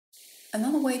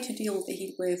Another way to deal with the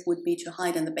heat wave would be to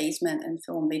hide in the basement and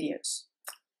film videos.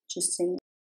 Just saying.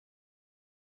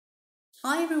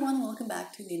 Hi everyone, welcome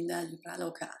back to Linda Libra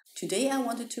Loca. Today I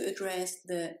wanted to address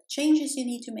the changes you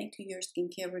need to make to your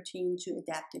skincare routine to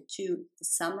adapt it to the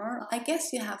summer. I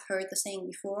guess you have heard the saying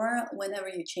before, whenever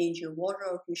you change your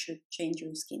wardrobe, you should change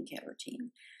your skincare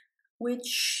routine.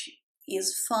 Which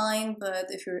is fine, but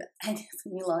if you're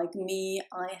anything like me,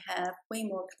 I have way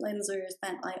more cleansers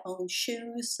than I own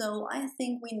shoes, so I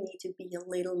think we need to be a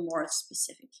little more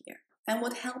specific here. And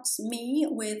what helps me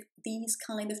with these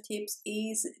kind of tips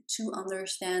is to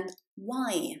understand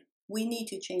why we need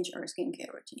to change our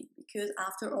skincare routine. Because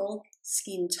after all,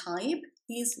 skin type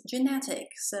is genetic.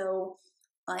 So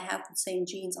I have the same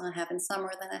genes I have in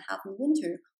summer than I have in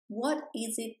winter. What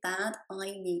is it that I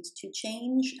need to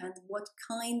change, and what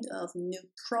kind of new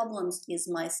problems is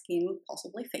my skin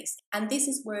possibly facing? And this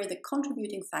is where the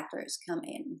contributing factors come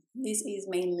in. This is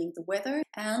mainly the weather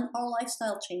and our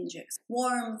lifestyle changes.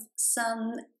 Warmth,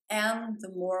 sun, and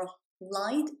the more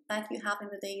light that you have in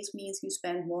the days means you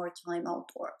spend more time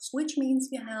outdoors, which means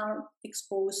you are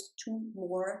exposed to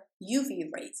more UV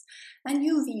rays. And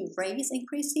UV rays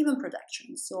increase sebum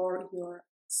production, so your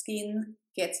skin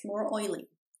gets more oily.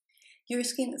 Your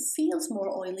skin feels more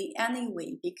oily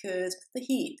anyway because of the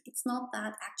heat. It's not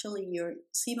that actually your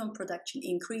sebum production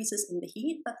increases in the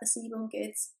heat, but the sebum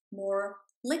gets more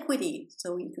liquidy,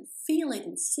 so you can feel it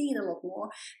and see it a lot more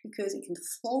because it can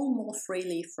flow more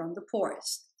freely from the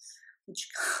pores. Which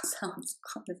sounds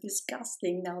kind of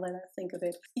disgusting now that I think of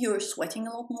it. You're sweating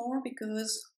a lot more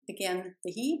because, again,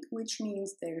 the heat, which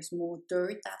means there's more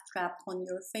dirt that's trapped on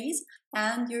your face,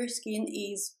 and your skin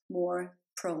is more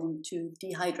prone to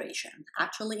dehydration,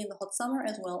 actually in the hot summer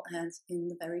as well as in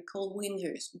the very cold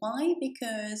winters. Why?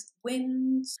 Because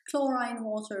winds, chlorine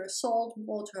water, salt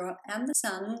water, and the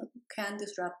sun can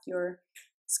disrupt your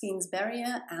skin's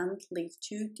barrier and lead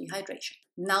to dehydration.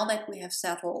 Now that we have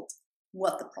settled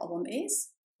what the problem is,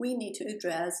 we need to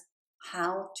address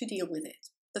how to deal with it.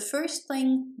 The first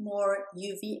thing, more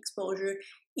UV exposure,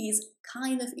 is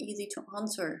kind of easy to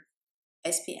answer: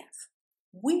 SPF.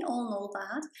 We all know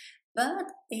that,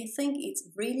 but I think it's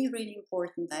really, really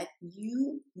important that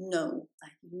you know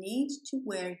that you need to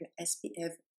wear your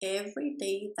SPF every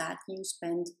day that you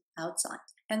spend outside.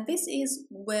 And this is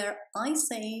where I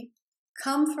say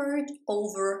comfort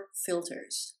over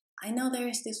filters. I know there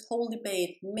is this whole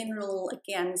debate, mineral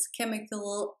against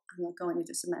chemical, I'm not going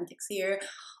into semantics here,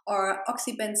 or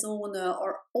oxybenzone,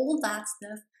 or all that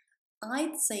stuff.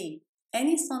 I'd say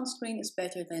any sunscreen is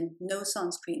better than no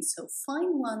sunscreen. So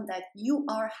find one that you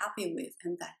are happy with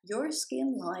and that your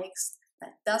skin likes,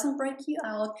 that doesn't break you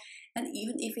out. And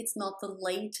even if it's not the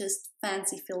latest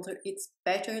fancy filter, it's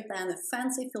better than a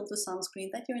fancy filter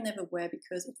sunscreen that you never wear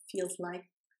because it feels like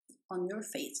on your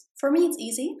face. For me, it's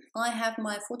easy. I have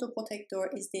my photo protector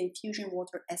is the Infusion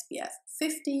Water SPF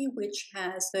 50, which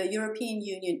has the European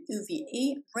Union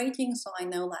UVA rating, so I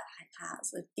know that it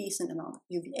has a decent amount of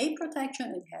UVA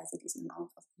protection, it has a decent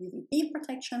amount of UVB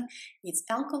protection, it's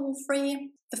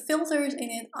alcohol-free. The filters in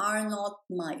it are not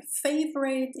my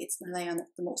favorite, they are not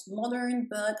the most modern,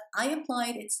 but I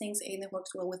applied it, since it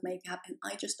works well with makeup, and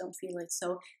I just don't feel it.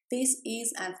 So this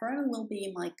is and forever will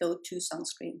be my go-to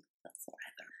sunscreen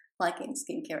forever. Like in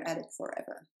Skincare Addict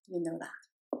forever, you know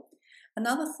that.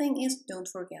 Another thing is, don't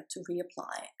forget to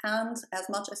reapply. And as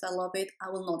much as I love it,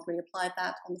 I will not reapply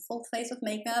that on the full face of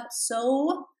makeup.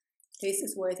 So this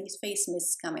is where these face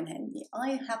mists come in handy.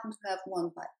 I happen to have one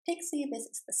by Pixie. This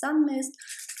is the sun mist,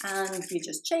 and you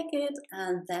just shake it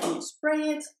and then you spray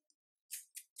it.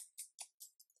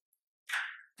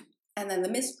 And then the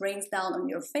mist rains down on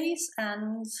your face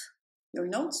and your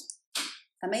nose.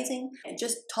 Amazing. It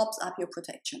just tops up your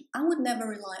protection. I would never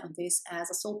rely on this as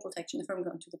a sole protection if I'm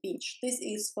going to the beach. This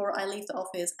is for I leave the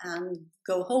office and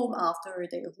go home after a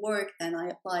day of work, and I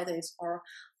apply this, or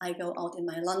I go out in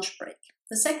my lunch break.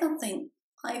 The second thing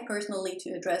I personally need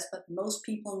to address, but most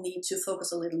people need to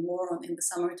focus a little more on in the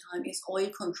summertime, is oil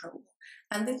control.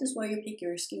 And this is where you pick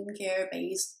your skincare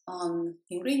based on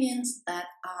ingredients that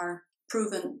are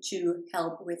proven to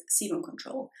help with sebum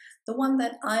control. The one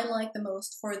that I like the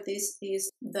most for this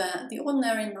is the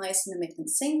ordinary niacinamide and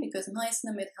zinc, because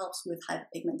niacinamide helps with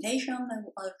hyperpigmentation, that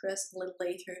I'll address a little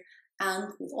later,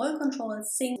 and with oil control, and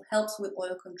zinc helps with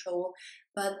oil control.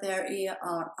 But there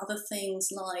are other things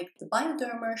like the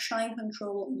Bioderma Shine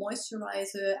Control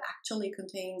Moisturizer actually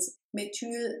contains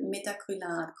methyl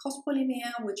methacrylate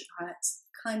cospolymer, which are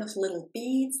kind of little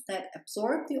beads that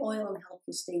absorb the oil and help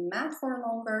you stay matte for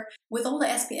longer. With all the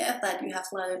SPF that you have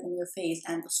slathered on your face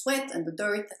and the sweat and the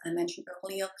dirt that I mentioned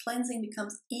earlier, cleansing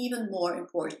becomes even more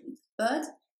important. But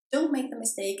Don't make the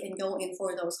mistake and go in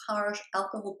for those harsh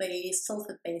alcohol-based,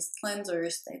 sulfate-based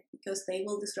cleansers because they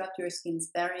will disrupt your skin's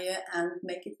barrier and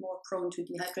make it more prone to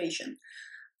dehydration.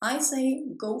 I say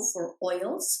go for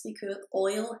oils because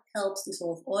oil helps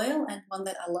dissolve oil, and one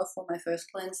that I love for my first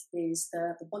cleanse is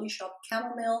the Body Shop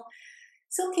Chamomile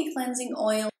Silky Cleansing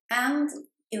Oil. And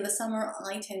in the summer,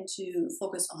 I tend to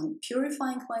focus on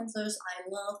purifying cleansers. I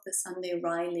love the Sunday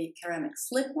Riley Ceramic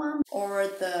Slip one or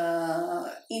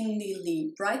the Indie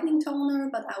Lee Brightening Toner,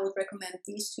 but I would recommend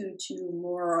these two to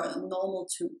more normal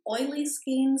to oily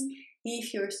skins.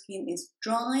 If your skin is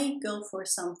dry, go for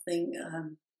something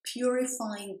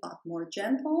purifying but more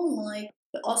gentle, like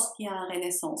the Ostia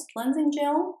Renaissance Cleansing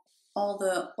Gel or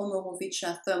the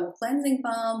Omorovica Thermal Cleansing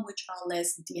Balm, which are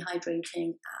less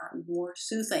dehydrating and more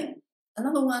soothing.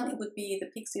 Another one, it would be the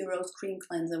Pixie Rose Cream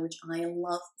Cleanser, which I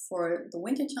love for the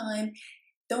winter time.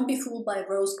 Don't be fooled by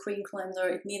rose cream cleanser.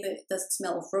 It neither does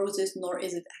smell of roses, nor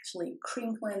is it actually a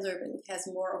cream cleanser, but it has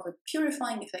more of a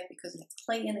purifying effect because it has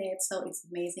clay in it. So it's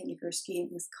amazing if your skin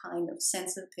is kind of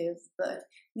sensitive, but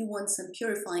you want some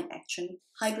purifying action.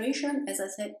 Hydration, as I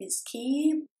said, is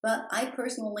key, but I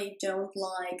personally don't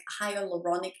like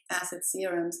hyaluronic acid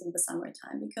serums in the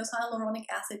summertime because hyaluronic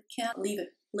acid can leave a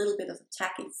little bit of a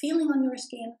tacky feeling on your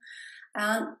skin,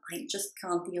 and I just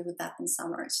can't deal with that in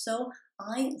summer. So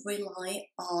I rely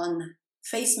on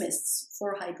face mists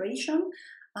for hydration,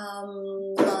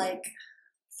 like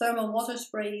thermal water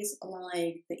sprays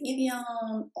like the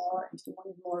Evian, or if you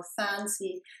want more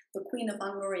fancy, the Queen of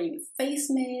Anne-Marie face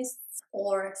mists,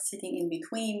 or sitting in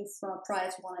between from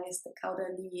price-wise, the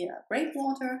Caudalie grape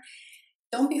water.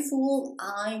 Don't be fooled,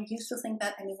 I used to think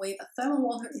that anyway, but thermal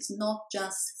water is not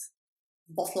just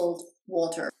bottled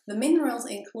water. The minerals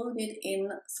included in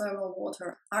thermal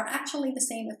water are actually the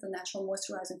same as the natural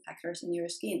moisturizing factors in your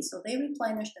skin. So they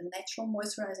replenish the natural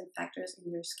moisturizing factors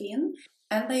in your skin,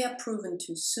 and they are proven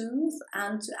to soothe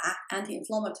and to act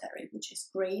anti-inflammatory, which is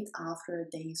great after a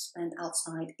day spent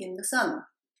outside in the sun.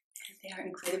 And they are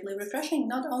incredibly refreshing,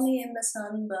 not only in the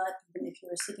sun, but even if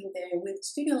you're sitting there with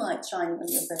studio light shining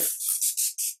on your face.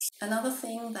 Another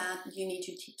thing that you need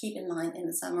to keep in mind in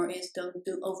the summer is don't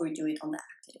overdo it on the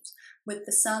actives. With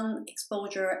the sun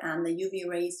exposure and the UV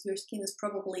rays, your skin is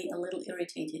probably a little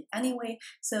irritated anyway,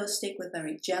 so stick with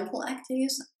very gentle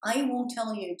actives. I won't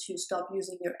tell you to stop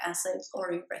using your acids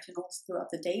or your retinols throughout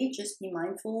the day. Just be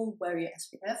mindful, wear your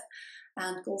SPF,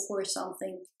 and go for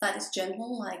something that is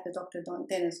gentle, like the Dr.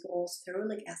 Dennis Gold's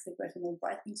Ferulic Acid Retinol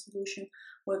Brightening Solution.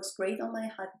 Works great on my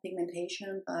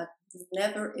hyperpigmentation, but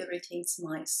never irritates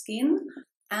my skin.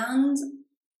 And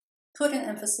put an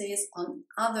emphasis on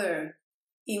other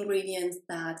ingredients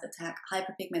that attack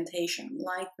hyperpigmentation,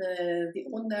 like the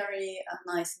ordinary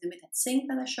niacinamide zinc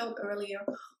that I showed earlier,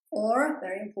 or,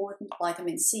 very important,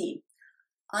 vitamin C.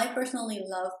 I personally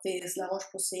love this La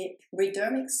Roche-Posay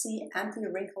Redermic C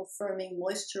Anti-Wrinkle Firming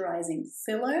Moisturizing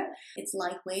Filler. It's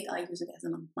lightweight, I use it as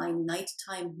my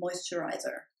nighttime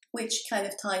moisturizer, which kind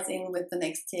of ties in with the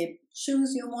next tip.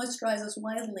 Choose your moisturizers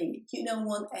wisely. You don't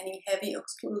want any heavy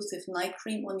exclusive night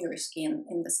cream on your skin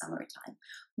in the summertime.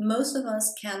 Most of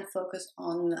us can focus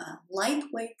on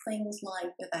lightweight things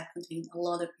like that contain a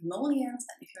lot of emollients,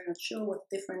 and if you're not sure what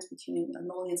the difference between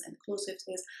emollients and exclusives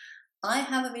is, I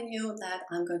have a video that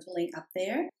I'm going to link up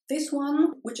there. This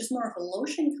one, which is more of a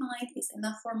lotion kind, is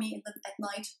enough for me at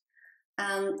night.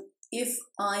 And if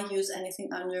I use anything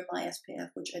under my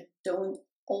SPF, which I don't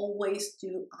always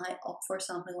do, I opt for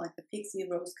something like the Pixie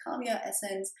Rose Caviar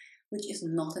Essence, which is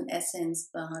not an essence,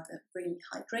 but a really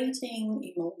hydrating,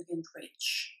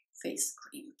 emollient-rich face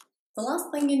cream. The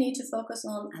last thing you need to focus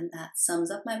on, and that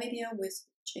sums up my video, which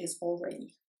is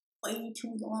already way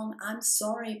too long. I'm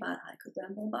sorry, but I could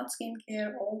ramble about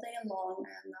skincare all day long,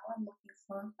 and now I'm looking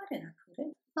for, where did I put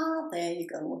it? Ah, there you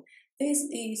go. This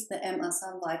is the Emma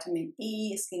Sun Vitamin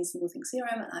E Skin Smoothing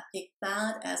Serum, and I picked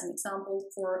that as an example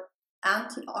for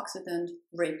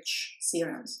antioxidant-rich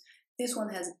serums. This one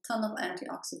has a ton of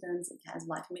antioxidants. It has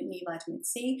vitamin E, vitamin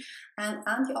C, and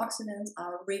antioxidants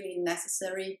are really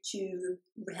necessary to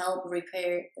help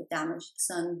repair the damage the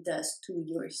sun does to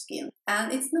your skin.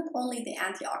 And it's not only the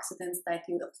antioxidants that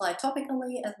you apply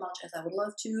topically, as much as I would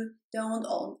love to. Don't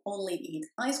only eat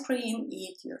ice cream,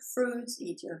 eat your fruits,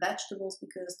 eat your vegetables,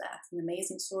 because that's an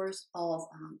amazing source of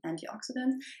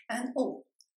antioxidants. And oh,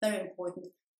 very important,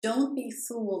 don't be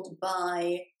fooled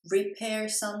by repair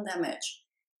sun damage.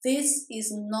 This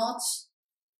is not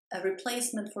a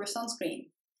replacement for sunscreen.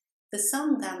 The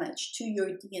sun damage to your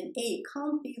DNA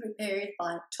can't be repaired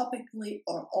by topically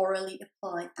or orally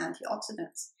applied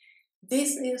antioxidants.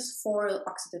 This is for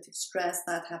oxidative stress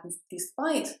that happens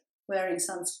despite wearing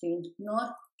sunscreen,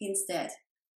 not instead.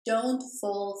 Don't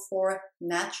fall for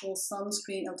natural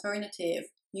sunscreen alternative.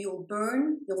 You'll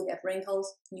burn, you'll get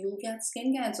wrinkles, you'll get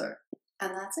skin cancer,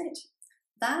 and that's it.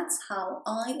 That's how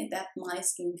I adapt my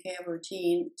skincare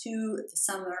routine to the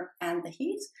summer and the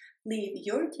heat. Leave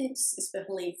your tips,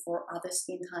 especially for other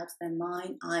skin types than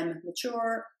mine. I'm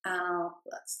mature,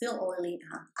 but still oily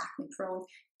and acne prone,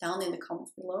 down in the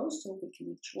comments below so we can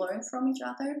each learn from each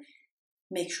other.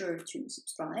 Make sure to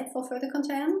subscribe for further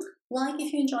content, like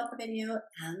if you enjoyed the video,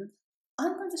 and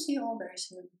I'm going to see you all very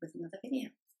soon with another video.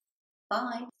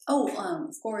 Bye! Oh,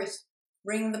 of course,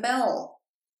 ring the bell.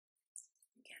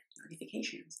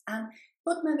 Notifications, and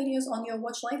put my videos on your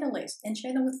watch later list and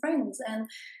share them with friends. And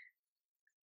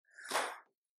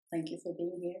thank you for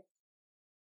being here.